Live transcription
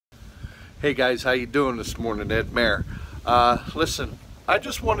Hey guys, how you doing this morning? Ed Mayer. Listen, I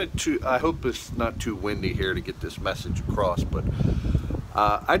just wanted to, I hope it's not too windy here to get this message across, but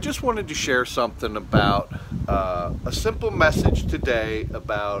I just wanted to share something about a simple message today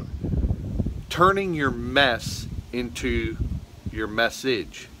about turning your mess into your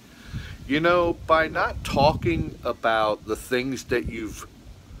message. You know, by not talking about the things that you've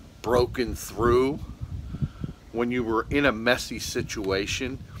broken through when you were in a messy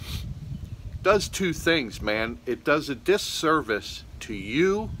situation, does two things, man. It does a disservice to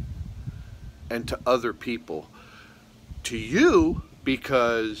you and to other people. To you,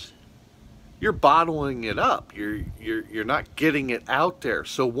 because you're bottling it up. You're not getting it out there.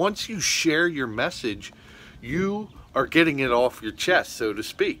 So once you share your message, you are getting it off your chest, so to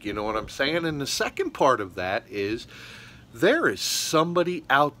speak. You know what I'm saying? And the second part of that is there is somebody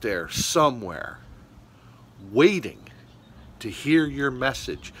out there somewhere waiting to hear your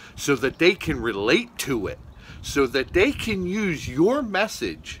message so that they can relate to it, so that they can use your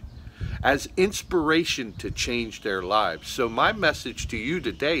message as inspiration to change their lives. So my message to you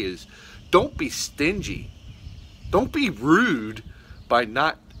today is, don't be stingy. Don't be rude by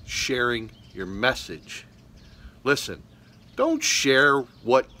not sharing your message. Listen, don't share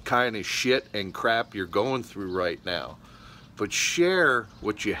what kind of shit and crap you're going through right now, but share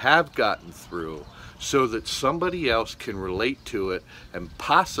what you have gotten through so that somebody else can relate to it and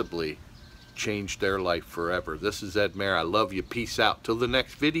possibly change their life forever. This is Ed Mayer. I love you. Peace out. Till the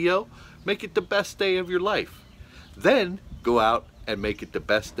next video, make it the best day of your life. Then go out and make it the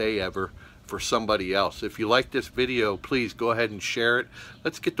best day ever for somebody else. If you like this video, please go ahead and share it.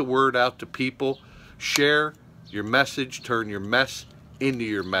 Let's get the word out to people. Share your message. Turn your mess into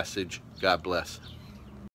your message. God bless.